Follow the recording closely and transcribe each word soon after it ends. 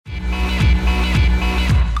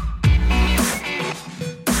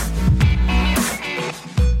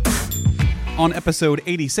On episode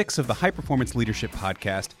 86 of the High Performance Leadership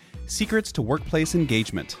Podcast, Secrets to Workplace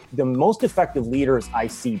Engagement. The most effective leaders I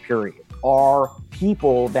see, period, are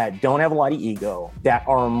people that don't have a lot of ego, that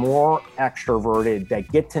are more extroverted,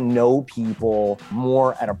 that get to know people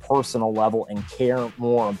more at a personal level and care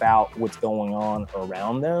more about what's going on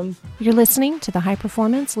around them. You're listening to the High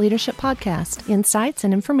Performance Leadership Podcast, insights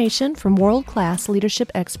and information from world-class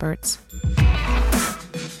leadership experts.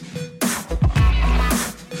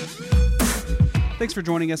 Thanks for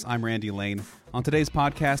joining us. I'm Randy Lane. On today's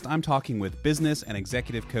podcast, I'm talking with business and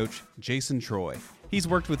executive coach Jason Troy. He's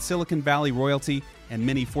worked with Silicon Valley royalty and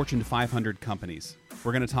many Fortune 500 companies.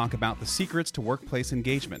 We're going to talk about the secrets to workplace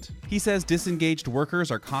engagement. He says disengaged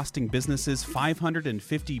workers are costing businesses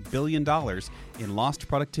 $550 billion in lost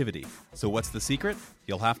productivity. So what's the secret?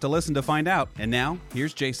 You'll have to listen to find out. And now,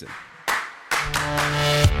 here's Jason.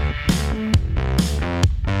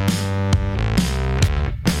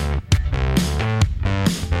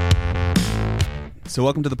 So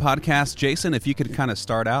welcome to the podcast, Jason. If you could kind of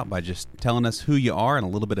start out by just telling us who you are and a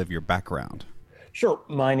little bit of your background. Sure.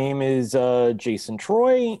 My name is Jason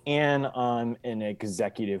Troy, and I'm an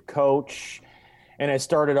executive coach. And I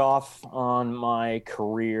started off on my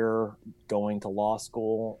career going to law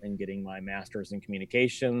school and getting my master's in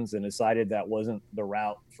communications and decided that wasn't the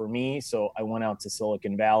route for me. So I went out to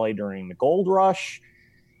Silicon Valley during the gold rush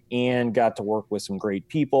and got to work with some great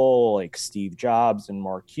people like Steve Jobs and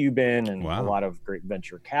Mark Cuban and a lot of great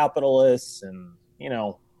venture capitalists and,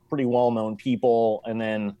 pretty well-known people. And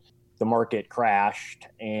then the market crashed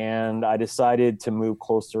and I decided to move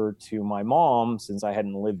closer to my mom since I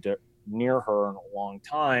hadn't lived near her in a long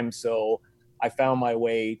time. So I found my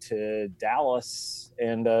way to Dallas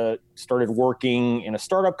and started working in a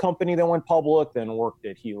startup company that went public, then worked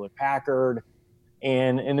at Hewlett-Packard.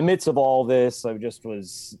 And in the midst of all this, I just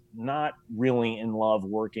was not really in love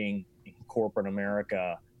working in corporate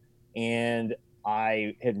America. And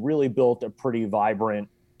I had really built a pretty vibrant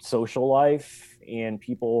social life, and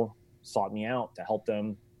people sought me out to help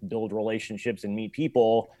them build relationships and meet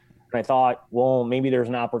people. And I thought, well, maybe there's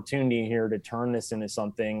an opportunity here to turn this into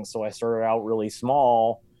something. So I started out really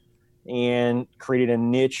small and created a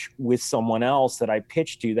niche with someone else that I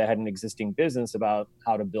pitched to that had an existing business about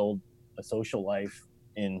how to build a social life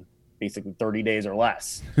in basically 30 days or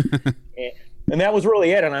less. and that was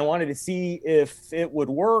really it. And I wanted to see if it would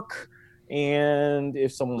work and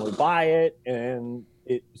if someone would buy it. And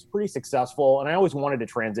it was pretty successful. And I always wanted to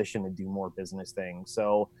transition to do more business things.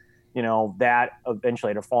 So, that eventually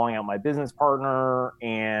had a falling out with my business partner,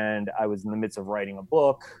 and I was in the midst of writing a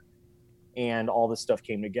book, and all this stuff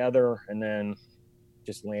came together and then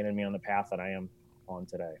just landed me on the path that I am on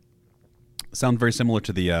today. Sounds very similar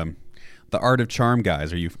to the Art of Charm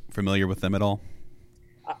guys. Are you familiar with them at all?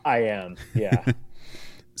 I am, yeah.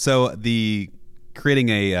 So the creating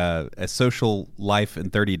a social life in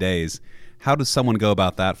 30 days, how does someone go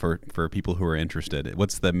about that for people who are interested?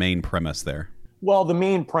 What's the main premise there? Well, the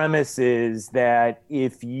main premise is that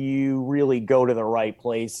if you really go to the right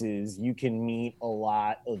places, you can meet a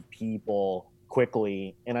lot of people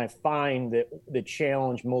quickly. And I find that the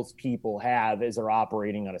challenge most people have is they're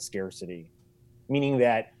operating out of scarcity, meaning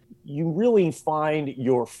that you really find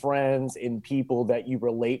your friends and people that you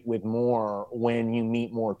relate with more when you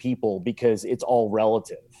meet more people, because it's all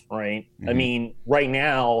relative, right? Mm-hmm. I mean, right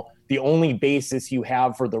now, the only basis you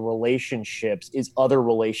have for the relationships is other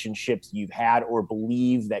relationships you've had or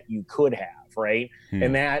believe that you could have, right? Mm-hmm.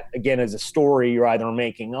 And that, again, is a story you're either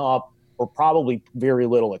making up or probably very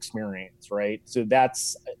little experience, right? So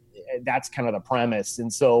that's kind of the premise.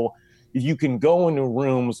 And so if you can go into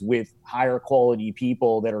rooms with higher quality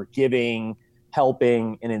people that are giving,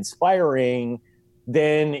 helping, and inspiring,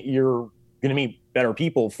 then you're going to meet better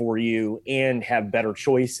people for you and have better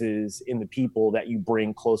choices in the people that you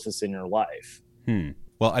bring closest in your life.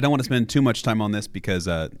 Well, I don't want to spend too much time on this because,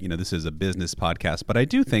 this is a business podcast, but I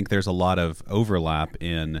do think there's a lot of overlap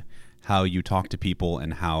in how you talk to people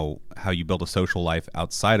and how you build a social life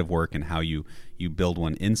outside of work and how you build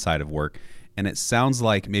one inside of work. And it sounds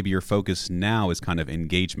like maybe your focus now is kind of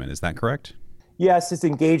engagement. Is that correct? Yes, it's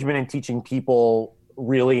engagement and teaching people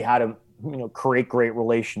really how to, create great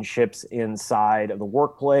relationships inside of the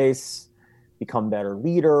workplace, become better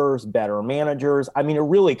leaders, better managers. I mean, it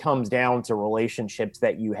really comes down to relationships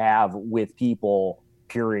that you have with people,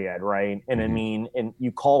 period, right? And I mean, and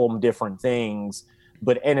you call them different things,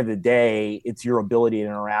 but end of the day, it's your ability to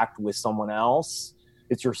interact with someone else.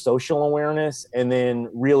 It's your social awareness, and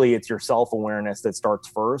then really it's your self-awareness that starts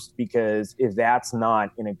first, because if that's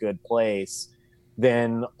not in a good place,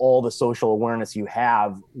 then all the social awareness you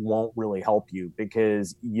have won't really help you,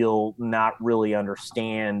 because you'll not really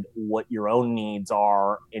understand what your own needs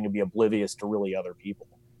are, and you'll be oblivious to really other people.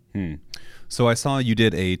 So I saw you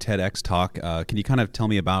did a TEDx talk. Can you kind of tell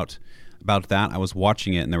me about that? I was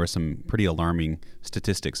watching it, and there were some pretty alarming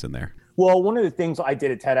statistics in there. Well, one of the things I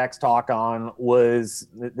did a TEDx talk on was,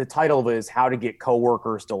 the title is How to Get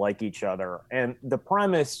Coworkers to Like Each Other. And the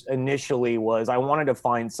premise initially was I wanted to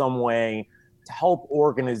find some way to help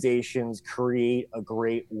organizations create a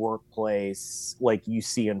great workplace like you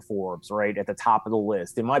see in Forbes, right, at the top of the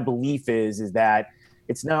list. And my belief is that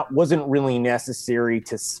wasn't really necessary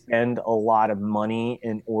to spend a lot of money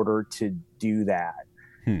in order to do that.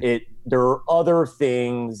 There are other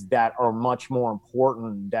things that are much more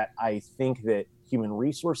important that I think that human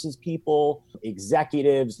resources people,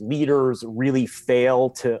 executives, leaders really fail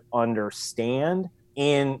to understand,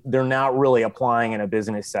 and they're not really applying in a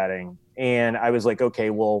business setting. And I was like, okay,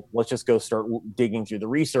 well, let's just go start digging through the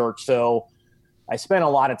research. So I spent a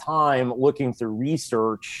lot of time looking through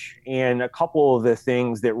research, and a couple of the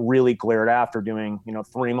things that really glared after doing,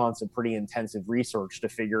 3 months of pretty intensive research to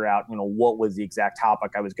figure out, what was the exact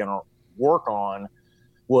topic I was going to work on,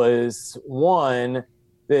 was one,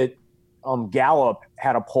 that Gallup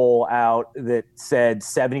had a poll out that said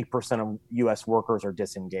 70% of U.S. workers are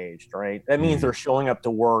disengaged, right? That means they're showing up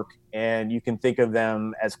to work, and you can think of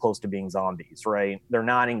them as close to being zombies, right? They're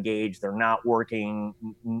not engaged. They're not working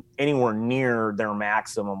anywhere near their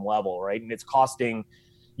maximum level, right? And it's costing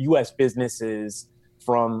U.S. businesses,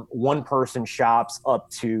 from one-person shops up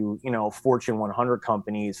to, Fortune 100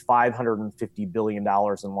 companies, $550 billion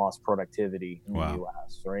in lost productivity in the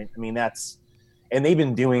U.S., right? I mean, and they've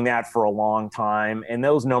been doing that for a long time. And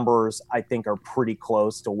those numbers, I think, are pretty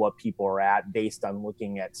close to what people are at based on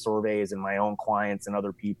looking at surveys and my own clients and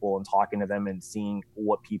other people and talking to them and seeing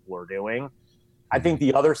what people are doing. I think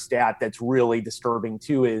the other stat that's really disturbing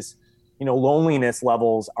too is, loneliness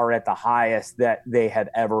levels are at the highest that they have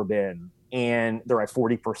ever been. And they're at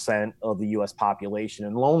 40% of the U.S. population.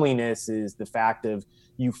 And loneliness is the fact of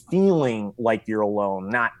you feeling like you're alone,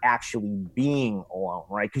 not actually being alone,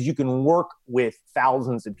 right? Because you can work with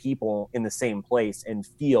thousands of people in the same place and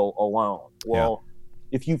feel alone. Well,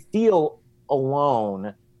 if you feel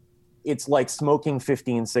alone, it's like smoking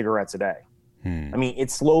 15 cigarettes a day. I mean,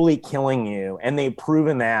 it's slowly killing you. And they've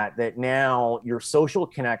proven that now your social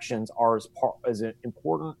connections are as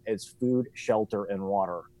important as food, shelter, and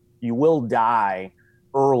water. You will die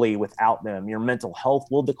early without them. Your mental health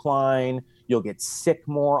will decline. You'll get sick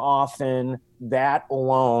more often. That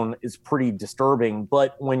alone is pretty disturbing.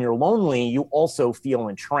 But when you're lonely, you also feel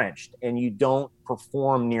entrenched, and you don't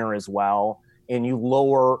perform near as well, and you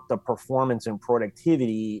lower the performance and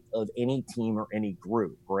productivity of any team or any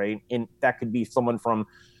group, right? And that could be someone from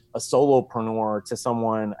a solopreneur to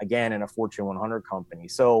someone, again, in a Fortune 100 company.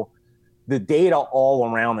 So the data all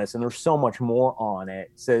around this, and there's so much more on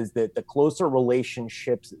it, says that the closer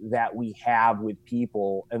relationships that we have with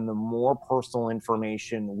people and the more personal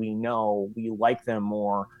information we know, we like them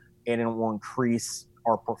more, and it will increase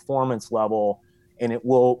our performance level, and it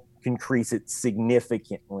will increase it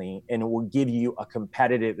significantly, and it will give you a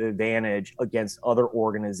competitive advantage against other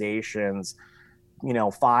organizations,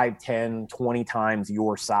 5, 10, 20 times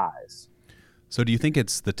your size. So do you think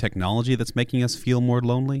it's the technology that's making us feel more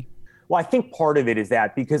lonely? Well, I think part of it is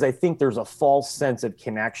that, because I think there's a false sense of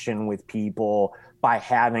connection with people by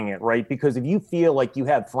having it, right? Because if you feel like you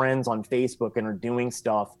have friends on Facebook and are doing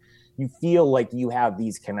stuff, you feel like you have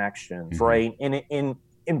these connections, right? And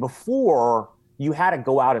before, you had to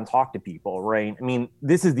go out and talk to people, right? I mean,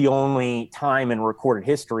 this is the only time in recorded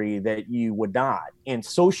history that you would not. And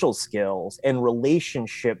social skills and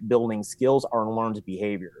relationship building skills are learned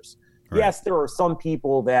behaviors. Right. Yes, there are some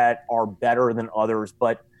people that are better than others,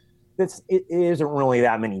 but it isn't really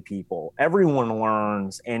that many people. Everyone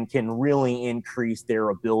learns and can really increase their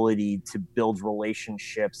ability to build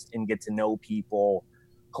relationships and get to know people,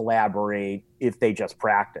 collaborate, if they just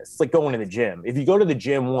practice. It's like going to the gym. If you go to the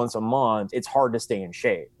gym once a month, it's hard to stay in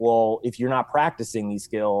shape. Well, if you're not practicing these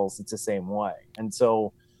skills, it's the same way. And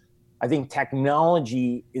so I think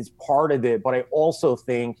technology is part of it, but I also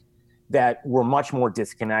think that we're much more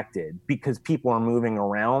disconnected because people are moving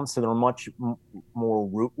around. So they're much more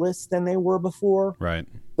rootless than they were before. Right.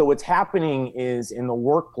 So what's happening is in the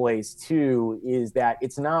workplace too, is that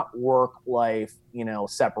it's not work-life,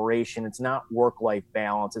 separation. It's not work-life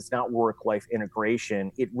balance. It's not work-life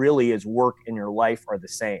integration. It really is work and your life are the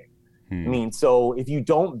same. I mean, so if you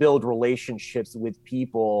don't build relationships with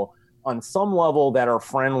people on some level that are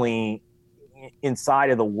friendly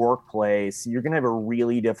inside of the workplace, you're going to have a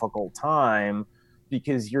really difficult time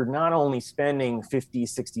because you're not only spending 50,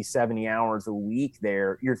 60, 70 hours a week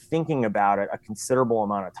there, you're thinking about it a considerable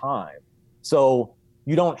amount of time. So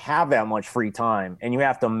you don't have that much free time, and you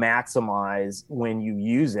have to maximize when you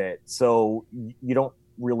use it. So you don't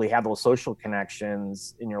really have those social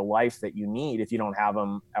connections in your life that you need if you don't have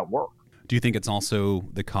them at work. Do you think it's also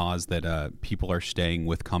the cause that people are staying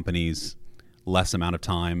with companies less amount of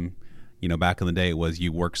time? You know, back in the day, it was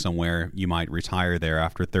you work somewhere, you might retire there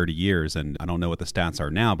after 30 years. And I don't know what the stats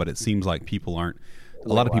are now, but it seems like a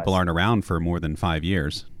lot of people aren't around for more than 5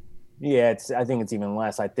 years. Yeah, I think it's even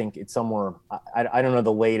less. I think it's somewhere, I don't know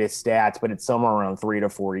the latest stats, but it's somewhere around 3 to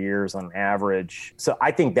 4 years on average. So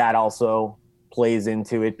I think that also plays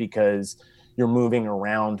into it because you're moving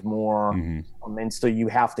around more. And so you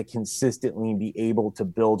have to consistently be able to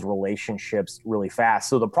build relationships really fast.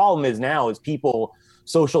 So the problem is now is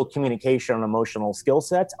social communication and emotional skill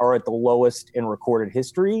sets are at the lowest in recorded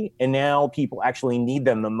history. And now people actually need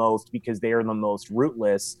them the most because they are the most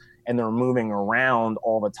rootless and they're moving around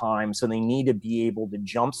all the time. So they need to be able to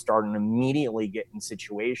jumpstart and immediately get in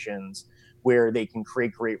situations where they can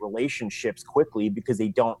create great relationships quickly because they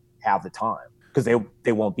don't have the time, because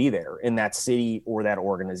they won't be there in that city or that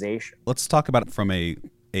organization. Let's talk about it from a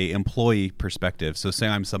employee perspective. So say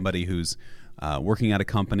I'm somebody who's working at a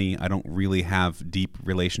company. I don't really have deep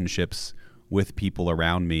relationships with people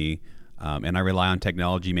around me, and I rely on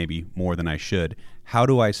technology maybe more than I should. How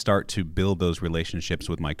do I start to build those relationships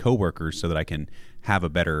with my coworkers so that I can have a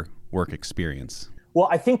better work experience? Well,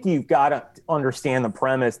 I think you've got to understand the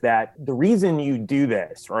premise that the reason you do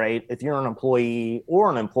this, right, if you're an employee or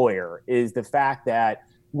an employer, is the fact that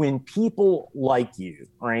when people like you,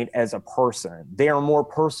 right, as a person, they are more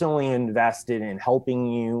personally invested in helping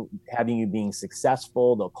you, having you being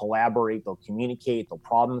successful. They'll collaborate, they'll communicate, they'll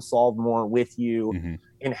problem solve more with you.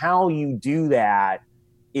 And how you do that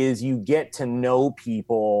is you get to know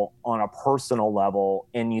people on a personal level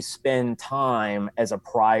and you spend time as a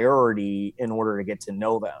priority in order to get to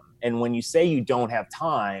know them. And when you say you don't have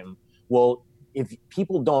time, well, if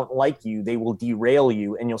people don't like you, they will derail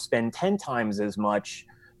you and you'll spend 10 times as much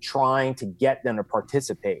trying to get them to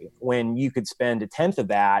participate when you could spend 1/10 of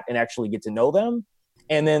that and actually get to know them.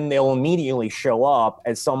 And then they'll immediately show up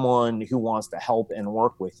as someone who wants to help and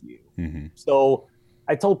work with you. So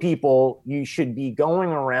I told people you should be going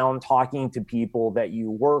around talking to people that you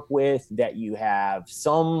work with, that you have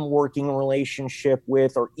some working relationship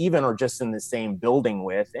with, or even are just in the same building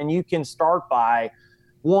with. And you can start by,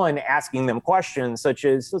 one, asking them questions such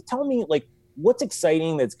as, so tell me, like, what's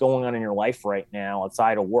exciting that's going on in your life right now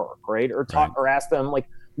outside of work, right? Or or ask them, like,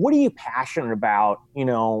 what are you passionate about, in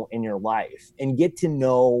your life, and get to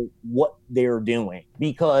know what they're doing.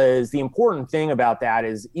 Because the important thing about that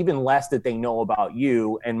is even less that they know about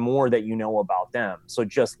you and more that you know about them. So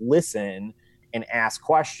just listen and ask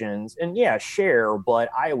questions and share. But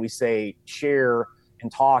I always say share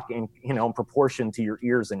and talk in, proportion to your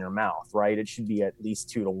ears and your mouth, right? It should be at least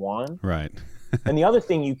 2 to 1. Right. And the other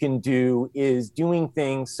thing you can do is doing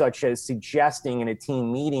things such as suggesting in a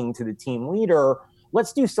team meeting to the team leader,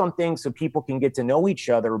 let's do something so people can get to know each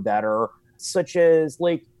other better, such as,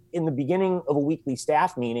 like, in the beginning of a weekly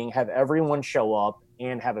staff meeting, have everyone show up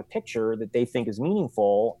and have a picture that they think is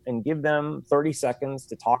meaningful and give them 30 seconds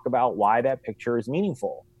to talk about why that picture is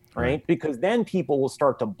meaningful, right? Because then people will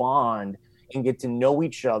start to bond and get to know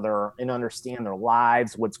each other and understand their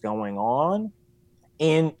lives, what's going on.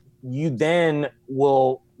 And you then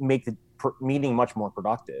will make the meeting much more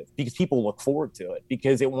productive because people look forward to it,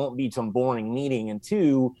 because it won't be some boring meeting. And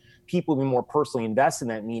 2, people will be more personally invested in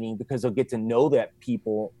that meeting because they'll get to know that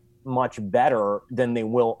people much better than they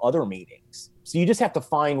will other meetings. So you just have to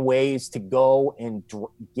find ways to go and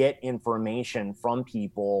get information from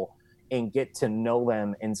people and get to know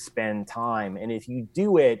them and spend time. And if you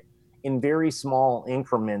do it in very small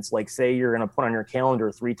increments, like say you're going to put on your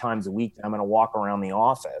calendar 3 times a week, I'm going to walk around the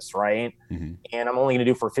office, right? And I'm only going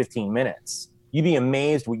to do for 15 minutes. You'd be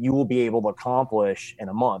amazed what you will be able to accomplish in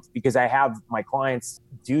a month, because I have my clients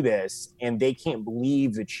do this and they can't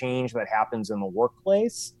believe the change that happens in the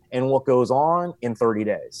workplace and what goes on in 30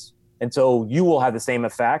 days. And so you will have the same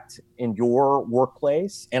effect in your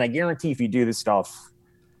workplace. And I guarantee if you do this stuff,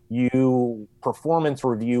 performance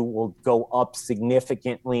review will go up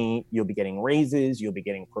significantly. You'll be getting raises, you'll be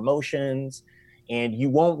getting promotions, and you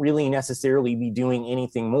won't really necessarily be doing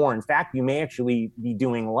anything more. In fact, you may actually be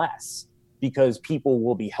doing less because people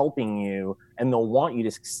will be helping you and they'll want you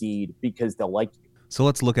to succeed because they'll like you. So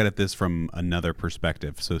let's look at this from another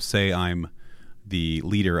perspective. So say I'm the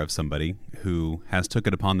leader of somebody who has took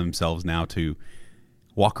it upon themselves now to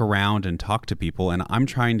walk around and talk to people, and I'm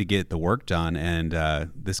trying to get the work done, and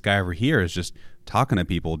this guy over here is just talking to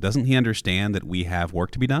people. Doesn't he understand that we have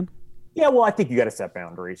work to be done? Yeah, well, I think you got to set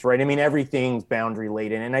boundaries, right? I mean, everything's boundary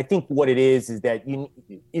laden. And I think what it is that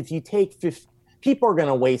if you take 50, people are going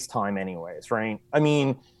to waste time anyways, right? I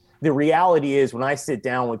mean, the reality is when I sit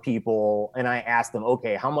down with people and I ask them,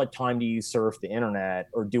 okay, how much time do you surf the internet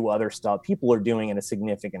or do other stuff? People are doing it a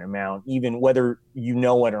significant amount, even whether you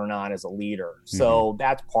know it or not as a leader. So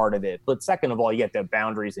that's part of it. But second of all, you have to have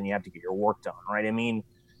boundaries and you have to get your work done, right? I mean,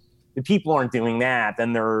 if people aren't doing that,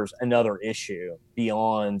 then there's another issue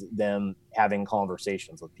beyond them having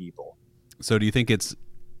conversations with people. So do you think it's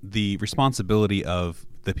the responsibility of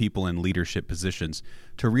the people in leadership positions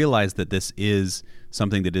to realize that this is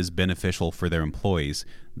something that is beneficial for their employees,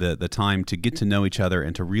 the time to get to know each other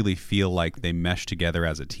and to really feel like they mesh together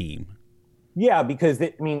as a team? Yeah, because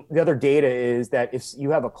the other data is that if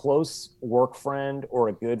you have a close work friend or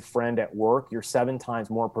a good friend at work, you're 7 times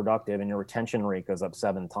more productive and your retention rate goes up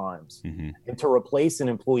 7 times. And to replace an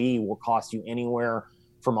employee will cost you anywhere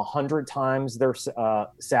from 100 times their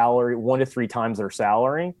salary, 1 to 3 times their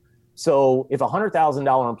salary. So if a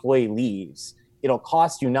 $100,000 employee leaves, it'll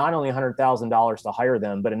cost you not only $100,000 to hire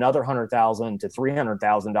them, but another $100,000 to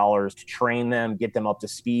 $300,000 to train them, get them up to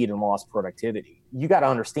speed and lost productivity. You got to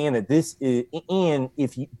understand that this is, and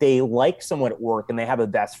if they like someone at work and they have a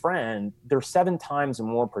best friend, they're 7 times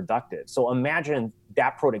more productive. So imagine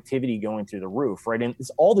that productivity going through the roof, right? And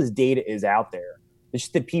all this data is out there. It's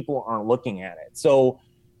just that people aren't looking at it. So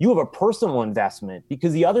you have a personal investment,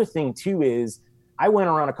 because the other thing too is I went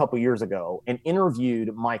around a couple of years ago and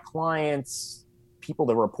interviewed my clients, people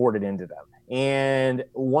that reported into them. And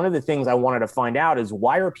one of the things I wanted to find out is,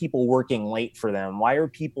 why are people working late for them? Why are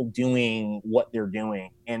people doing what they're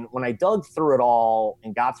doing? And when I dug through it all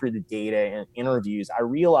and got through the data and interviews, I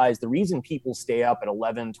realized the reason people stay up at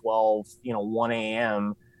 11, 12, 1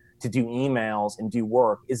 a.m. to do emails and do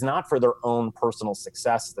work is not for their own personal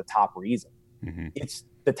success as the top reason. It's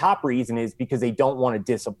the top reason is because they don't want to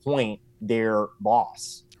disappoint their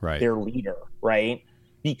boss, their leader, right?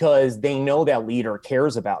 Because they know that leader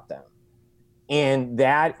cares about them. And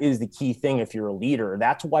that is the key thing if you're a leader.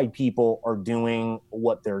 That's why people are doing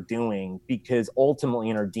what they're doing, because ultimately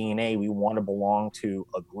in our DNA, we want to belong to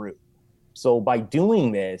a group. So by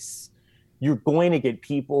doing this, you're going to get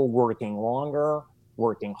people working longer,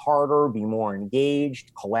 working harder, be more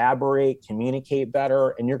engaged, collaborate, communicate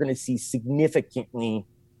better, and you're going to see significantly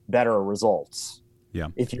better results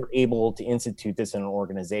if you're able to institute this in an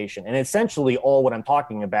organization. And essentially all what I'm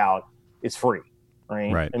talking about is free,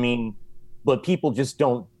 right? I mean, but people just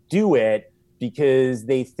don't do it because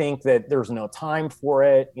they think that there's no time for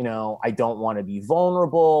it. I don't want to be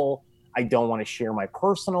vulnerable. I don't want to share my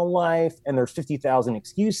personal life. And there's 50,000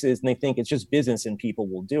 excuses, and they think it's just business and people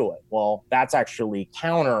will do it. Well, that's actually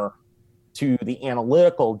counter to the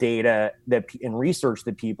analytical data and research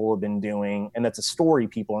that people have been doing. And that's a story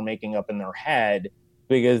people are making up in their head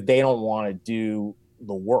because they don't want to do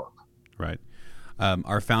the work. Right.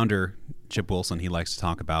 Our founder, Chip Wilson, he likes to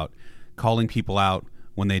talk about calling people out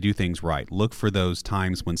when they do things right. Look for those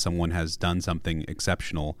times when someone has done something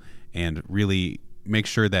exceptional and really make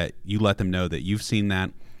sure that you let them know that you've seen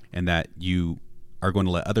that and that you are going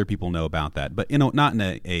to let other people know about that, but not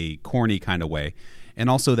in a corny kind of way. And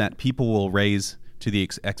also that people will raise to the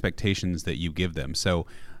expectations that you give them. So,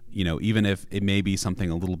 even if it may be something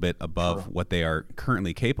a little bit above what they are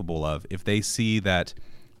currently capable of, if they see that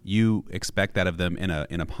you expect that of them in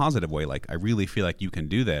a positive way, like, I really feel like you can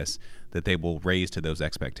do this, that they will raise to those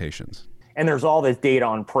expectations. And there's all this data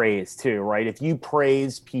on praise too, right? If you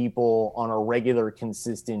praise people on a regular,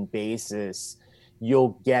 consistent basis,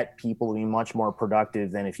 you'll get people to be much more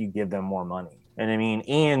productive than if you give them more money.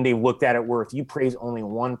 And they've looked at it where if you praise only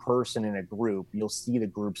one person in a group, you'll see the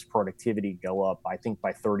group's productivity go up, I think,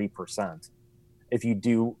 by 30%. If you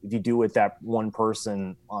do with that one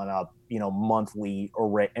person on a monthly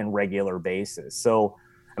and regular basis. So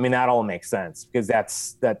that all makes sense, because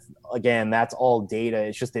that's all data.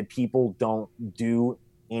 It's just that people don't do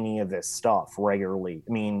any of this stuff regularly.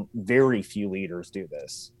 Very few leaders do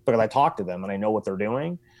this, because I talk to them and I know what they're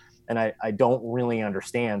doing, and I don't really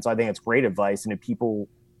understand. So I think it's great advice. And if people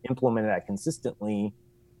implemented that consistently,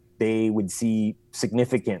 they would see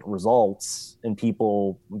significant results and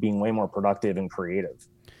people being way more productive and creative.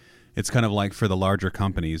 It's kind of like for the larger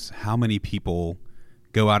companies, how many people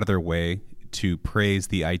go out of their way to praise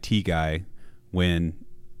the IT guy when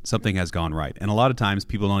something has gone right? And a lot of times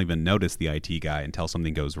people don't even notice the IT guy until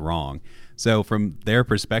something goes wrong. So from their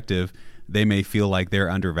perspective, they may feel like they're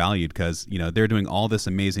undervalued because, they're doing all this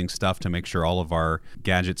amazing stuff to make sure all of our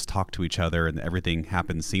gadgets talk to each other and everything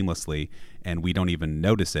happens seamlessly, and we don't even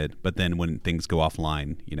notice it. But then when things go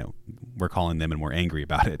offline, we're calling them and we're angry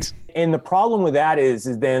about it. And the problem with that is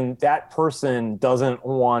then that person doesn't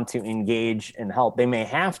want to engage and help. They may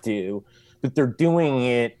have to, but they're doing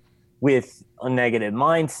it with a negative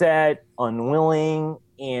mindset, unwilling,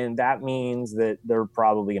 and that means that they're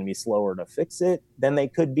probably going to be slower to fix it than they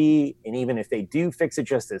could be. And even if they do fix it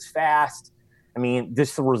just as fast,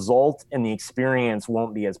 just the result and the experience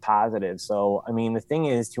won't be as positive. So, the thing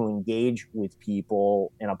is to engage with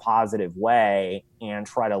people in a positive way and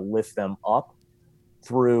try to lift them up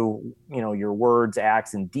through, your words,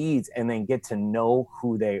 acts, and deeds, and then get to know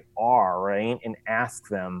who they are, right? And ask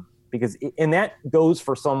them, and that goes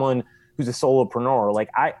for someone who's a solopreneur. Like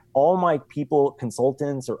all my people,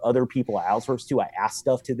 consultants or other people I outsource to, I ask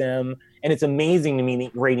stuff to them. And it's amazing to me the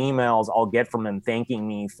great emails I'll get from them thanking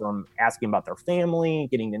me from asking about their family,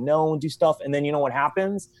 getting to know and do stuff. And then you know what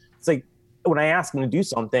happens? It's like when I ask them to do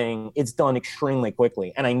something, it's done extremely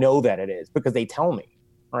quickly. And I know that it is because they tell me,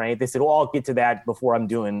 right? They said, well, I'll get to that before I'm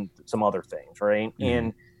doing some other things, right? Mm-hmm.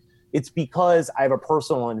 And it's because I have a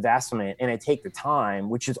personal investment and I take the time,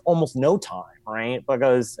 which is almost no time, right?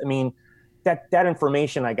 Because that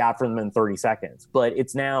information I got from them in 30 seconds, but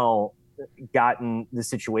it's now gotten the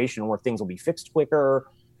situation where things will be fixed quicker.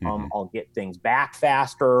 I'll get things back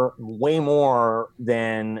faster, way more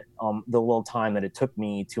than the little time that it took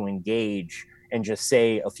me to engage and just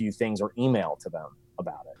say a few things or email to them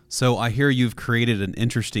about it. So I hear you've created an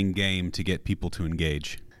interesting game to get people to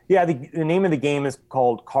engage. Yeah, the name of the game is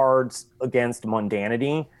called Cards Against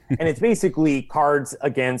Mundanity, and it's basically cards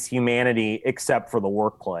against humanity except for the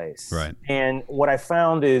workplace. Right. And what I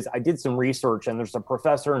found is I did some research, and there's a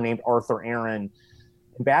professor named Arthur Aaron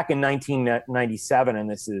back in 1997, and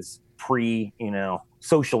this is pre,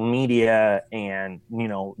 social media and,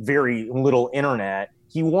 very little internet.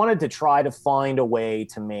 He wanted to try to find a way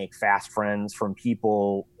to make fast friends from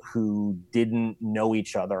people who didn't know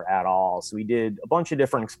each other at all. So he did a bunch of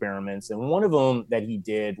different experiments. And one of them that he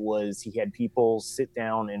did was he had people sit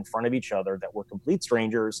down in front of each other that were complete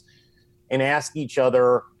strangers and ask each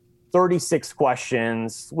other 36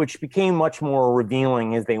 questions, which became much more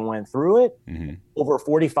revealing as they went through it over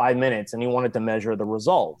 45 minutes. And he wanted to measure the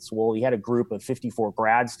results. Well, he had a group of 54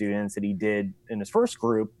 grad students that he did in his first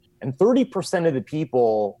group. And 30% of the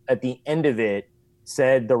people at the end of it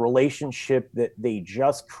said the relationship that they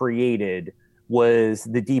just created was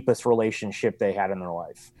the deepest relationship they had in their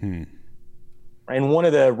life. And one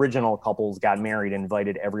of the original couples got married and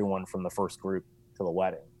invited everyone from the first group to the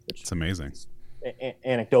wedding. Which it's amazing.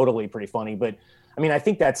 Anecdotally pretty funny. But I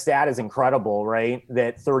think that stat is incredible, right?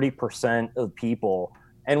 That 30% of people.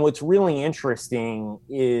 And what's really interesting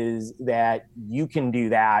is that you can do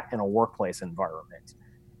that in a workplace environment.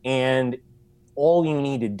 And all you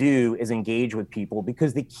need to do is engage with people,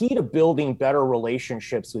 because the key to building better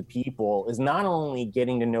relationships with people is not only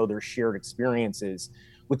getting to know their shared experiences.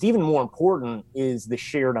 What's even more important is the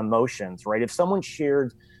shared emotions, right? If someone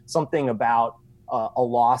shared something about a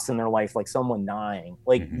loss in their life, like someone dying,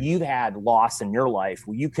 like you've had loss in your life,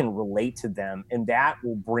 well, you can relate to them, and that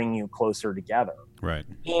will bring you closer together. Right.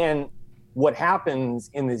 And what happens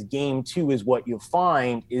in this game too is what you'll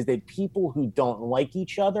find is that people who don't like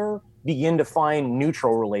each other begin to find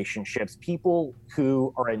neutral relationships. People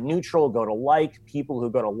who are at neutral go to like, people who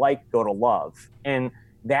go to like go to love. And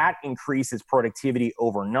that increases productivity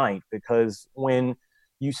overnight, because when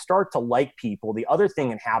you start to like people, the other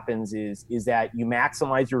thing that happens is that you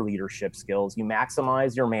maximize your leadership skills, you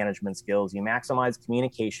maximize your management skills, you maximize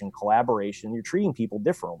communication, collaboration, you're treating people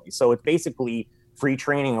differently. So it's basically free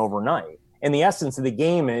training overnight. And the essence of the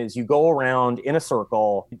game is you go around in a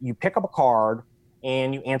circle, you pick up a card,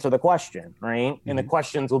 and you answer the question, right? And the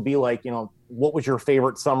questions will be like, what was your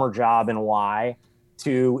favorite summer job and why?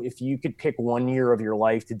 To, if you could pick 1 year of your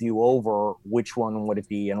life to do over, which one would it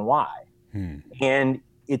be and why? And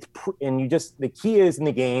the key is in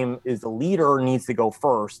the game is the leader needs to go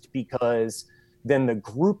first, because then the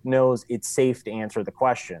group knows it's safe to answer the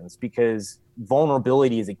questions, because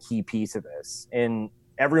vulnerability is a key piece of this. And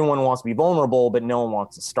everyone wants to be vulnerable, but no one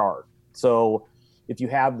wants to start. So if you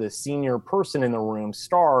have the senior person in the room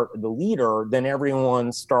start, the leader, then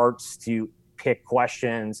everyone starts to pick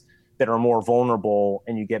questions that are more vulnerable,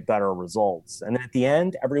 and you get better results. And then at the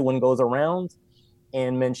end, everyone goes around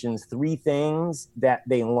and mentions 3 things that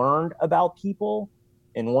they learned about people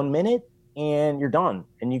in 1 minute, and you're done.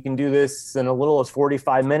 And you can do this in a little as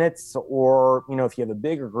 45 minutes, or, if you have a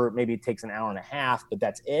bigger group, maybe it takes an hour and a half, but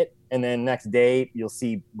that's it. And then next day you'll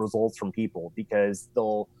see results from people, because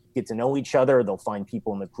they'll get to know each other. They'll find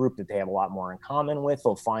people in the group that they have a lot more in common with.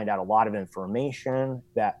 They'll find out a lot of information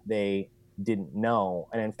that they didn't know.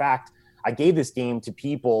 And in fact, I gave this game to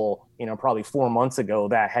people, probably 4 months ago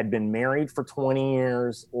that had been married for 20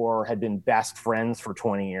 years or had been best friends for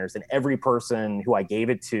 20 years. And every person who I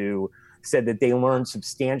gave it to said that they learned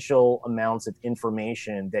substantial amounts of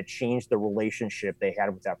information that changed the relationship they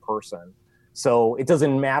had with that person. So it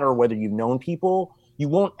doesn't matter whether you've known people, you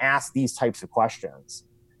won't ask these types of questions.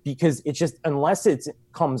 Because it's just, unless it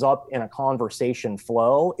comes up in a conversation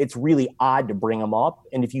flow, it's really odd to bring them up.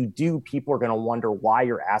 And if you do, people are going to wonder why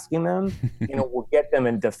you're asking them. We'll get them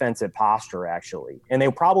in defensive posture, actually. And they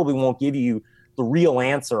probably won't give you the real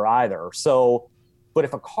answer either. But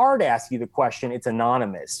if a card asks you the question, it's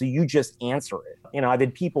anonymous. So you just answer it. I've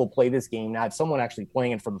had people play this game. Now I have someone actually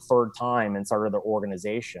playing it for the third time inside of their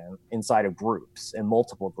organization, inside of groups and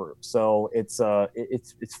multiple groups. So it's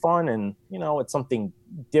fun, and it's something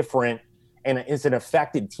different, and it's an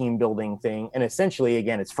effective team building thing. And essentially,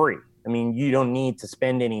 again, it's free. You don't need to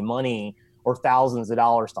spend any money or thousands of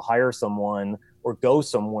dollars to hire someone or go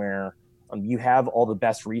somewhere. You have all the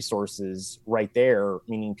best resources right there,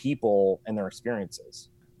 meaning people and their experiences.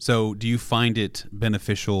 So do you find it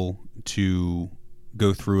beneficial to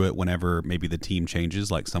go through it whenever maybe the team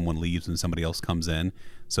changes, like someone leaves and somebody else comes in,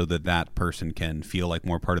 so that person can feel like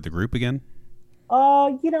more part of the group again?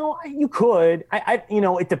 You could.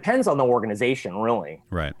 It depends on the organization, really.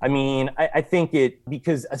 Right. I think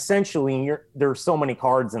because essentially there's so many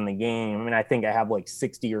cards in the game. I think I have like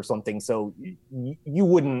 60 or something. So you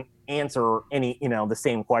wouldn't answer any, the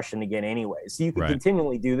same question again anyway. So you could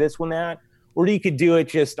continually do this with that, or you could do it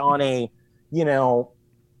just on a,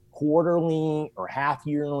 quarterly or half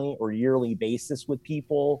yearly or yearly basis with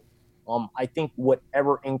people. I think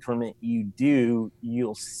whatever increment you do,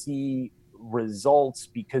 you'll see results,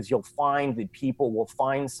 because you'll find that people will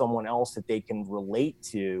find someone else that they can relate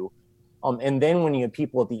to. And then when you have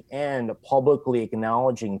people at the end publicly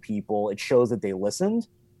acknowledging people, it shows that they listened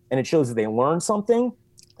and it shows that they learned something.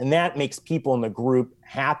 And that makes people in the group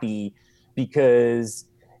happy, because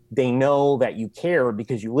they know that you care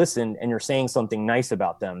because you listened and you're saying something nice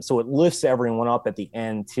about them. So it lifts everyone up at the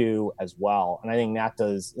end too, as well. And I think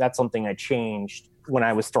that's something I changed when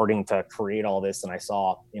I was starting to create all this, and I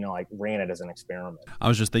saw, I ran it as an experiment. I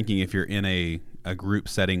was just thinking, if you're in a group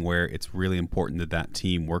setting where it's really important that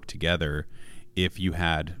team work together, if you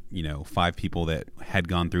had, 5 people that had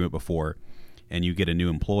gone through it before and you get a new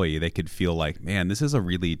employee, they could feel like, man, this is a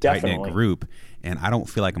really tight-knit group and I don't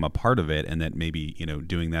feel like I'm a part of it. And that maybe,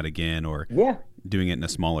 doing that again or doing it in a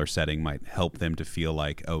smaller setting might help them to feel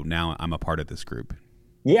like, oh, now I'm a part of this group.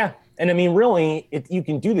 Yeah. And really, you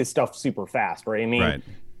can do this stuff super fast, right?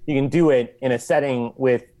 You can do it in a setting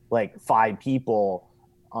with like 5 people.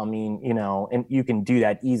 And you can do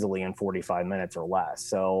that easily in 45 minutes or less.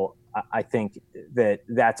 So I think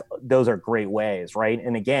those are great ways, right?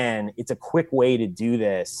 And again, it's a quick way to do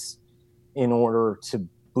this in order to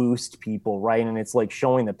boost people, right? And it's like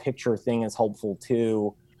showing the picture thing is helpful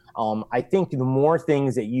too. I think the more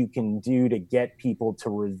things that you can do to get people to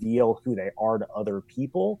reveal who they are to other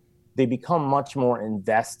people, they become much more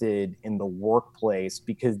invested in the workplace,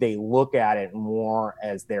 because they look at it more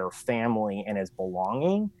as their family and as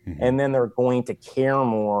belonging. Mm-hmm. And then they're going to care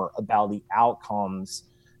more about the outcomes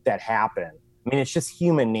that happen. It's just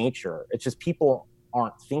human nature. It's just people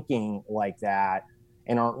aren't thinking like that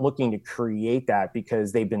and aren't looking to create that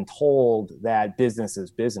because they've been told that business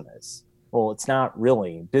is business. Well, it's not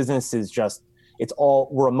really. Business is just,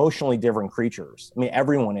 we're emotionally different creatures.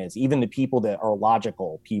 Everyone is. Even the people that are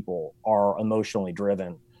logical people are emotionally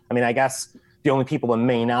driven. I guess the only people that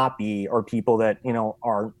may not be are people that,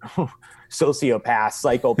 are sociopaths,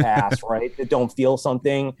 psychopaths, right? That don't feel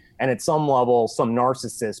something. And at some level, some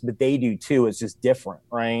narcissists, but they do too. It's just different,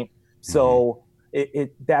 right? Mm-hmm. So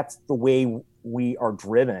that's the way we are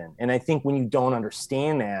driven. And I think when you don't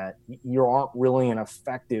understand that, you aren't really an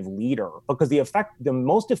effective leader, because the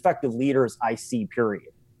most effective leaders I see,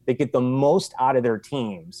 period, that get the most out of their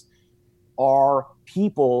teams are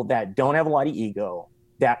people that don't have a lot of ego,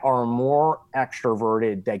 that are more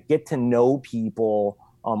extroverted, that get to know people,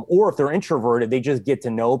 or if they're introverted, they just get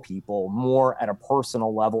to know people more at a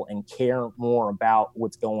personal level and care more about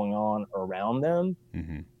what's going on around them.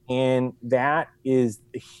 Mm-hmm. And that is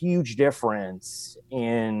a huge difference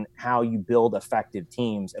in how you build effective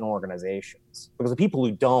teams and organizations. Because the people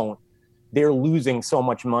who don't, they're losing so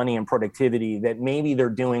much money and productivity that maybe they're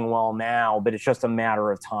doing well now, but it's just a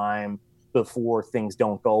matter of time before things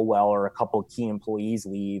don't go well or a couple of key employees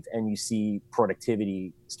leave and you see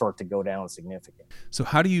productivity start to go down significantly. So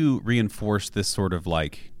how do you reinforce this sort of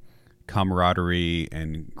like camaraderie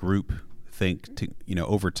and group think to,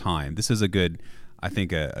 over time. This is a good, I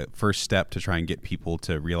think, a first step to try and get people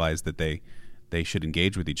to realize that they should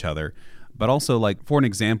engage with each other. But also, like, for an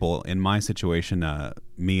example, in my situation,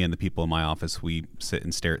 me and the people in my office, we sit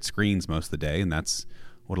and stare at screens most of the day, and that's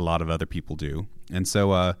what a lot of other people do. And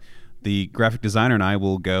so the graphic designer and I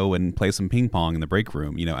will go and play some ping pong in the break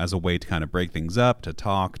room, as a way to kind of break things up, to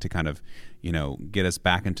talk, to kind of, get us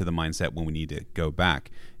back into the mindset when we need to go back.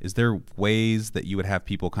 Is there ways that you would have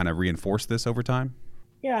people kind of reinforce this over time?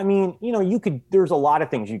 Yeah, I mean, there's a lot of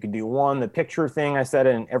things you could do. One, the picture thing I said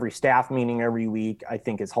in every staff meeting every week, I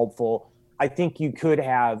think is helpful. I think you could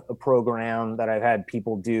have a program that I've had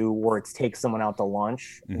people do where it's take someone out to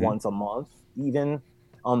lunch once a month, even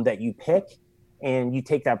that you pick, and you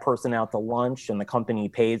take that person out to lunch, and the company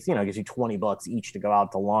pays, gives you $20 each to go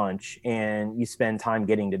out to lunch, and you spend time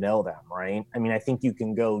getting to know them, right? I mean, I think you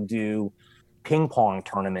can go do ping pong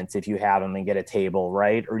tournaments if you have them and get a table,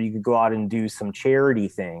 right? Or you could go out and do some charity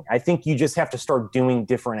thing. I think you just have to start doing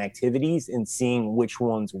different activities and seeing which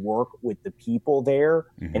ones work with the people there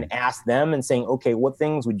and ask them and saying, okay, what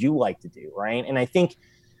things would you like to do, right? And I think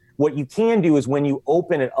what you can do is when you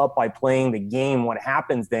open it up by playing the game, what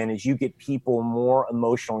happens then is you get people more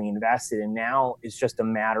emotionally invested. And now it's just a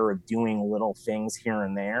matter of doing little things here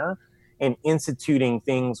and there and instituting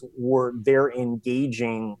things where they're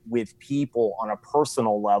engaging with people on a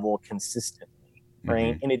personal level consistently,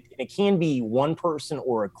 right? And it can be one person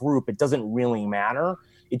or a group. It doesn't really matter.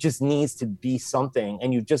 It just needs to be something.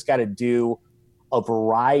 And you've just got to do a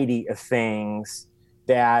variety of things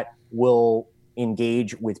that will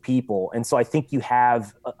engage with people. And so I think you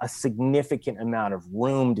have a significant amount of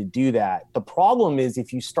room to do that. The problem is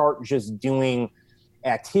if you start just doing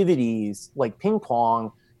activities like ping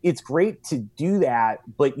pong, it's great to do that,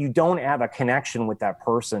 but you don't have a connection with that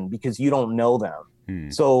person because you don't know them.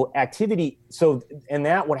 So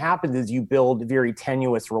what happens is you build very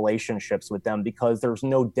tenuous relationships with them because there's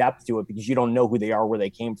no depth to it, because you don't know who they are, where they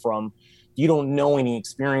came from. You don't know any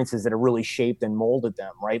experiences that have really shaped and molded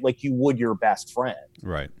them, right? Like you would your best friend.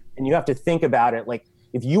 Right. And you have to think about it like,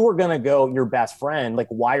 if you were going to go your best friend, like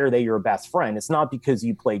why are they your best friend? It's not because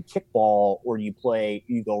you played kickball or you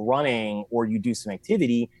go running or you do some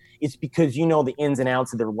activity. It's because you know the ins and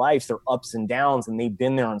outs of their lives, their ups and downs, and they've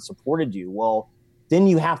been there and supported you. Well, then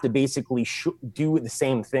you have to basically do the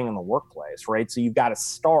same thing in the workplace, right? So you've got to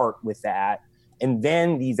start with that. And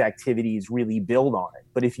then these activities really build on it.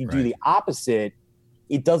 But if you do the opposite,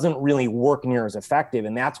 it doesn't really work near as effective.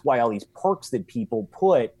 And that's why all these perks that people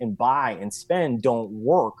put and buy and spend don't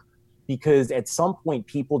work, because at some point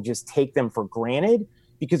people just take them for granted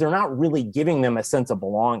because they're not really giving them a sense of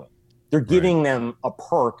belonging. They're giving them a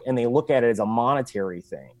perk and they look at it as a monetary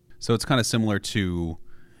thing. So it's kind of similar to,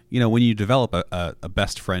 when you develop a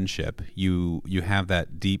best friendship, you have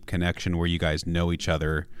that deep connection where you guys know each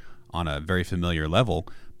other on a very familiar level,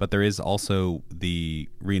 but there is also the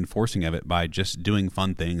reinforcing of it by just doing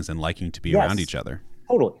fun things and liking to be around each other.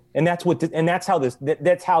 Totally. And that's how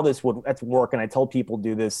this would work. And I tell people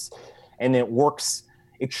do this and it works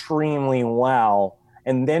extremely well.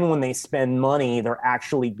 And then when they spend money, they're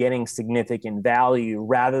actually getting significant value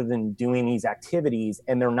rather than doing these activities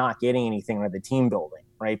and they're not getting anything with the team building,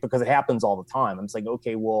 right? Because it happens all the time. I'm just like,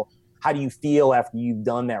 okay, well, how do you feel after you've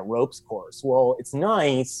done that ropes course? Well, it's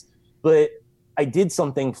nice, but I did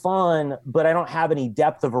something fun, but I don't have any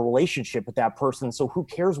depth of a relationship with that person. So who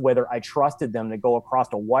cares whether I trusted them to go across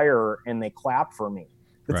a wire and they clap for me?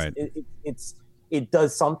 Right. It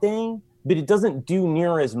does something, but it doesn't do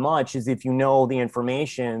near as much as if you know the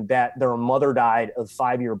information that their mother died of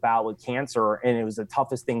 5-year bout with cancer and it was the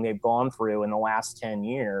toughest thing they've gone through in the last 10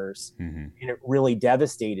 years. And it really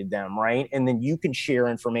devastated them, right? And then you can share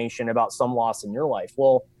information about some loss in your life.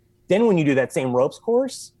 Well, then when you do that same ropes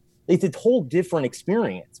course, it's a whole different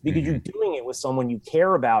experience because you're doing it with someone you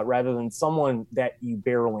care about rather than someone that you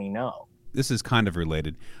barely know. This is kind of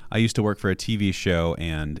related. I used to work for a TV show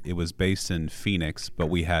and it was based in Phoenix, but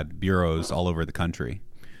we had bureaus all over the country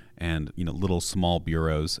and, little small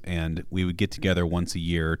bureaus. And we would get together once a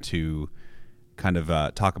year to kind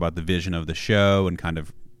of talk about the vision of the show and kind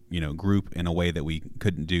of, group in a way that we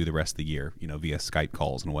couldn't do the rest of the year, via Skype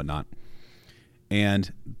calls and whatnot.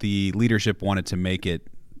 And the leadership wanted to make it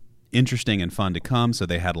interesting and fun to come, so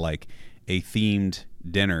they had like a themed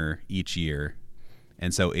dinner each year,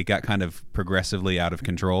 and so it got kind of progressively out of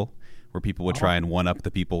control where people would try and one up the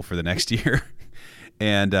people for the next year.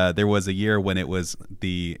 And there was a year when it was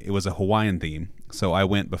a Hawaiian theme, so I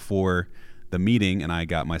went before the meeting and I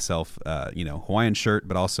got myself Hawaiian shirt,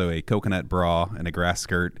 but also a coconut bra and a grass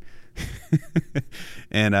skirt,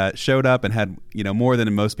 and showed up and had, more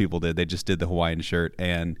than most people did. They just did the Hawaiian shirt,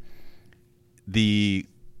 and the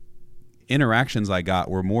interactions I got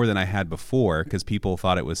were more than I had before because people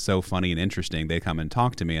thought it was so funny and interesting. They come and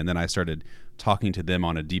talk to me, and then I started talking to them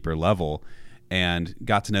on a deeper level and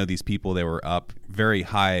got to know these people. They were up very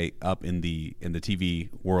high up in the TV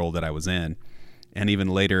world that I was in. And even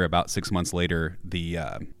later, about 6 months later, the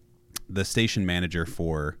station manager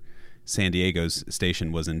for San Diego's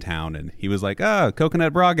station was in town, and he was like, "Oh,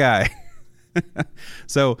 coconut bra guy."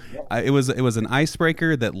 So it was an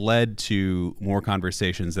icebreaker that led to more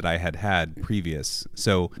conversations that I had previous.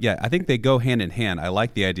 So yeah, I think they go hand in hand. I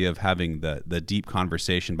like the idea of having the deep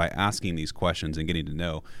conversation by asking these questions and getting to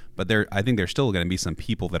know. But I think there's still going to be some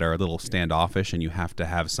people that are a little standoffish, and you have to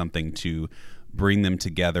have something to bring them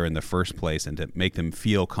together in the first place and to make them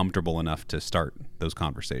feel comfortable enough to start those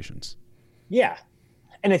conversations. Yeah.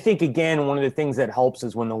 And I think, again, one of the things that helps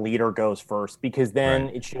is when the leader goes first, because then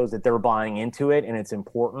it shows that they're buying into it and it's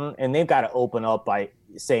important. And they've got to open up by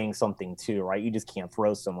saying something too, right? You just can't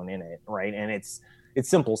throw someone in it, right? And it's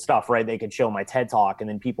simple stuff, right? They could show my TED Talk and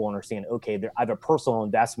then people understand, okay, I have a personal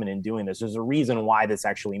investment in doing this. There's a reason why this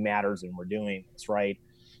actually matters and we're doing this, right?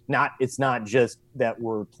 It's not just that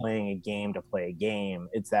we're playing a game to play a game.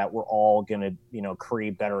 It's that we're all going to,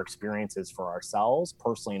 create better experiences for ourselves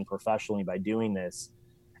personally and professionally by doing this.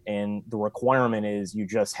 And the requirement is you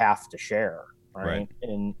just have to share, right?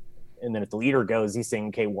 And then if the leader goes, he's saying,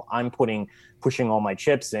 okay, well, I'm pushing all my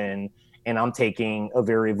chips in, and I'm taking a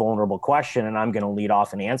very vulnerable question, and I'm going to lead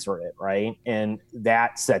off and answer it, right? And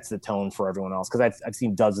that sets the tone for everyone else. Because I've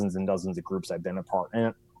seen dozens and dozens of groups I've been a part, and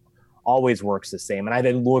it always works the same. And I've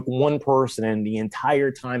had one person, and the entire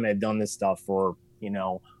time I've done this stuff for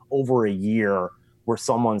over a year, where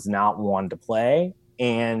someone's not wanted to play,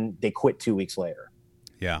 and they quit 2 weeks later.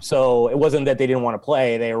 Yeah. So it wasn't that they didn't want to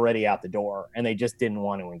play, they were already out the door and they just didn't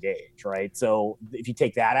want to engage, right? So if you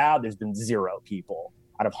take that out, there's been 0 people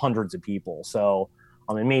out of hundreds of people. So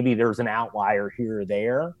maybe there's an outlier here or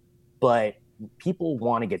there, but people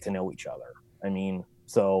want to get to know each other.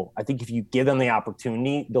 So I think if you give them the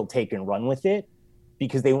opportunity, they'll take and run with it,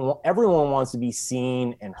 because everyone wants to be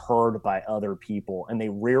seen and heard by other people, and they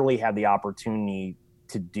rarely have the opportunity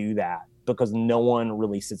to do that because no one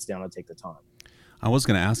really sits down and take the time. I was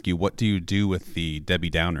going to ask you, what do you do with the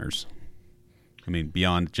Debbie Downers?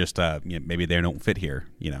 Beyond just maybe they don't fit here,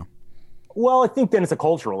 Well, I think then it's a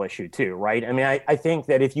cultural issue too, right? I think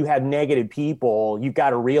that if you have negative people, you've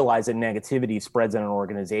got to realize that negativity spreads in an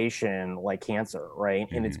organization like cancer, right?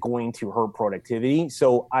 Mm-hmm. And it's going to hurt productivity.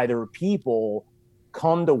 So either people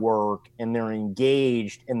come to work and they're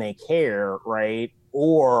engaged and they care, right?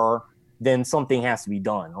 Or then something has to be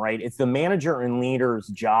done, right? It's the manager and leader's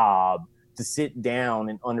job to sit down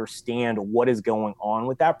and understand what is going on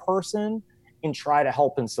with that person and try to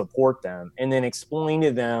help and support them, and then explain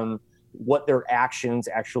to them what their actions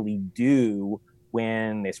actually do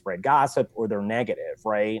when they spread gossip or they're negative,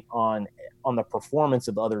 right? On the performance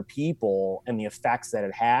of other people and the effects that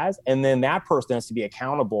it has. And then that person has to be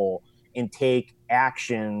accountable and take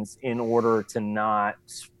actions in order to not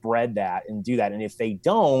spread that and do that. And if they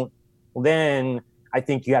don't, then I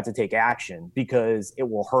think you have to take action, because it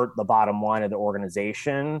will hurt the bottom line of the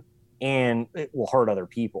organization and it will hurt other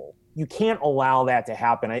people. You can't allow that to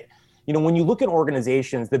happen. When you look at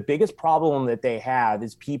organizations, the biggest problem that they have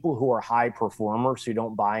is people who are high performers who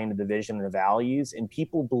don't buy into the vision and the values, and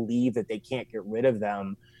people believe that they can't get rid of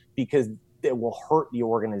them because it will hurt the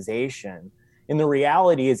organization. And the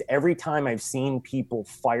reality is, every time I've seen people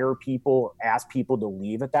fire people or ask people to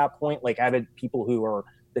leave at that point, like I've had people who are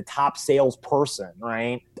the top salesperson,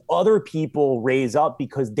 right? Other people raise up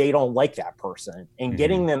because they don't like that person, and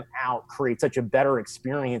getting them out creates such a better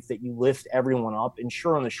experience that you lift everyone up. And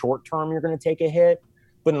sure, in the short term, you're going to take a hit,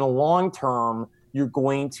 but in the long term, you're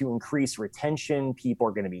going to increase retention. People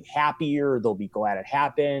are going to be happier. They'll be glad it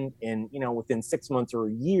happened. And, within 6 months or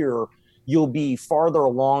a year, you'll be farther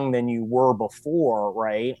along than you were before,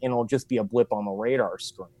 right? And it'll just be a blip on the radar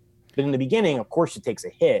screen. But in the beginning, of course, it takes a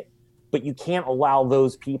hit. But you can't allow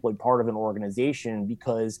those people to be part of an organization,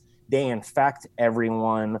 because they infect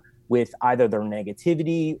everyone with either their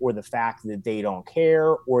negativity or the fact that they don't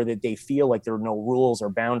care, or that they feel like there are no rules or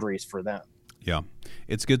boundaries for them. Yeah.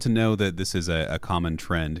 It's good to know that this is a common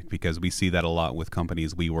trend, because we see that a lot with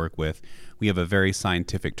companies we work with. We have a very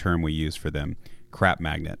scientific term we use for them: crap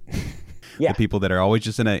magnet. Yeah. The people that are always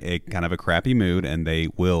just in a kind of a crappy mood, and they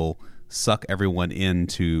will suck everyone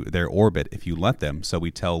into their orbit if you let them. So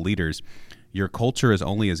we tell leaders, your culture is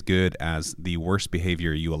only as good as the worst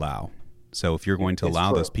behavior you allow. So if you're going to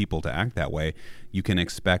allow those people to act that way, you can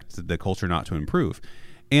expect the culture not to improve.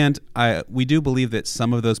 And we do believe that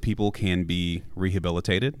some of those people can be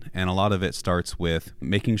rehabilitated, and a lot of it starts with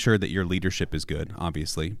making sure that your leadership is good,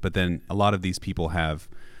 obviously. But then a lot of these people have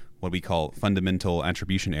what we call fundamental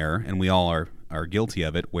attribution error, and we all are guilty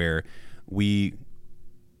of it, where we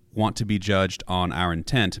want to be judged on our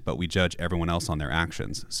intent, but we judge everyone else on their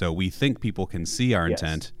actions. So we think people can see our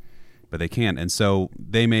intent, but they can't. And so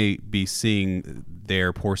they may be seeing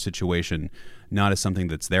their poor situation not as something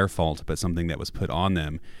that's their fault, but something that was put on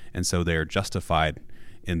them. And so they're justified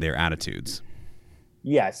in their attitudes.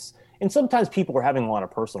 Yes. And sometimes people are having a lot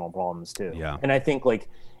of personal problems too. Yeah. And I think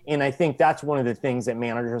that's one of the things that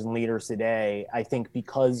managers and leaders today, I think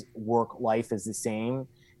because work life is the same,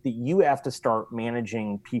 that you have to start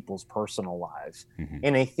managing people's personal lives. Mm-hmm.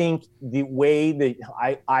 And I think the way that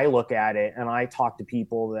I look at it, and I talk to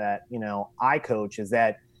people that, I coach, is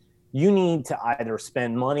that you need to either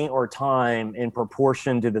spend money or time in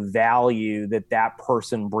proportion to the value that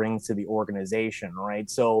person brings to the organization, right?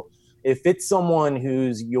 So if it's someone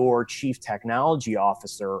who's your chief technology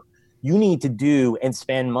officer, you need to do and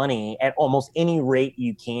spend money at almost any rate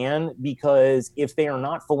you can, because if they are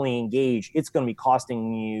not fully engaged, it's going to be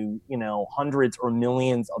costing you, hundreds or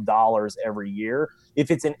millions of dollars every year. If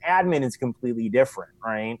it's an admin, it's completely different,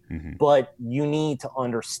 right? Mm-hmm. But you need to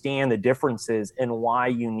understand the differences and why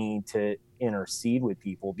you need to intercede with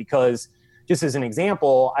people. Because just as an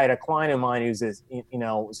example, I had a client of mine who's was a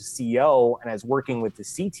CEO, and I was working with the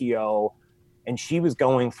CTO, and she was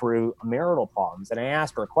going through marital problems. And I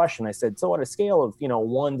asked her a question. I said, so on a scale of,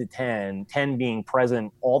 1 to 10, 10 being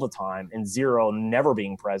present all the time and 0 never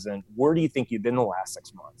being present, where do you think you've been the last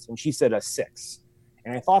 6 months? And she said a 6.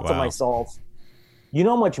 And I thought to myself, you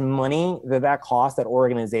know how much money that cost that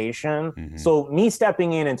organization? Mm-hmm. So me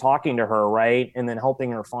stepping in and talking to her, right, and then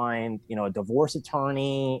helping her find, a divorce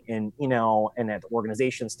attorney, and, and that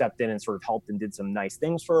organization stepped in and sort of helped and did some nice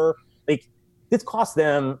things for her. Like, this cost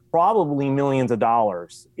them probably millions of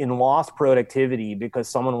dollars in lost productivity because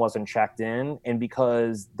someone wasn't checked in and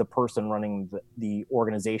because the person running the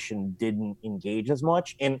organization didn't engage as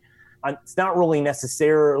much. And it's not really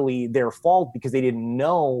necessarily their fault because they didn't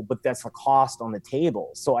know, but that's a cost on the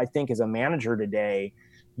table. So I think as a manager today,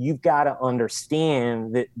 you've got to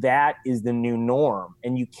understand that is the new norm.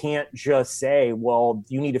 And you can't just say, well,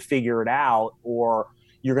 you need to figure it out, or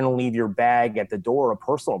you're going to leave your bag at the door of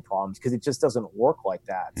personal problems, because it just doesn't work like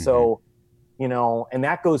that. Mm-hmm. So, and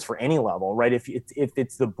that goes for any level, right? If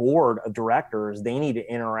it's the board of directors, they need to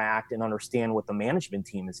interact and understand what the management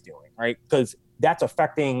team is doing, right? Because that's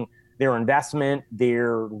affecting their investment,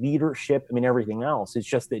 their leadership, everything else. It's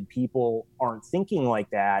just that people aren't thinking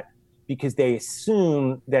like that because they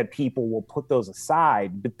assume that people will put those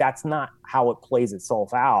aside, but that's not how it plays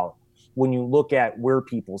itself out. When you look at where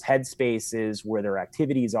people's headspace is, where their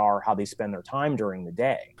activities are, how they spend their time during the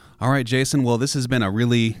day. All right, Jason. Well, this has been a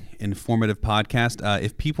really informative podcast.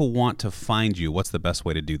 If people want to find you, what's the best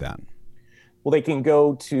way to do that? Well, they can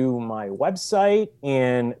go to my website,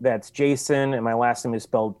 and that's Jason, and my last name is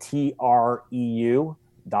spelled TREU.com.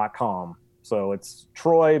 So it's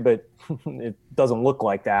Troy, but it doesn't look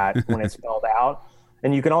like that when it's spelled out.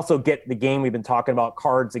 And you can also get the game we've been talking about,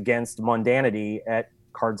 Cards Against Mundanity, at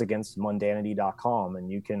cardsagainstmundanity.com,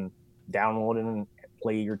 and you can download it and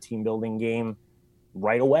play your team building game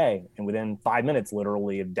right away, and within 5 minutes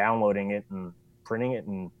literally of downloading it and printing it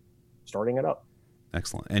and starting it up.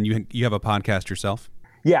 Excellent. And you have a podcast yourself?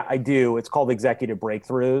 Yeah, I do. It's called Executive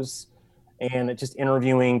Breakthroughs, and it's just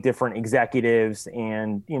interviewing different executives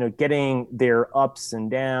and getting their ups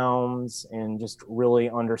and downs and just really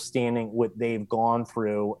understanding what they've gone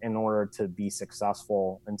through in order to be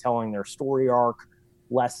successful, and telling their story arc,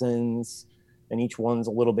 lessons, and each one's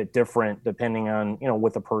a little bit different depending on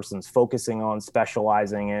what the person's focusing on,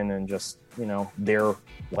 specializing in, and just their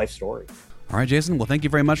life story. All right, Jason. Well, thank you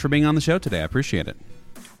very much for being on the show today. I appreciate it.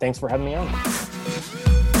 Thanks for having me on.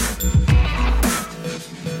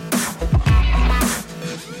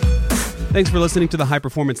 Thanks for listening to the High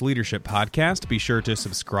Performance Leadership Podcast. Be sure to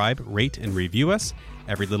subscribe, rate, and review us.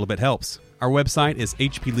 Every little bit helps. Our website is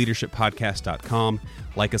hpleadershippodcast.com.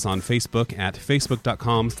 Like us on Facebook at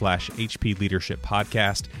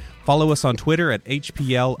facebook.com/hpleadershippodcast. Follow us on Twitter at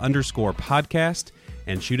HPL_podcast,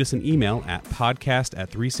 and shoot us an email at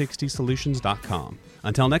podcast@360solutions.com.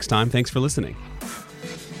 Until next time, thanks for listening.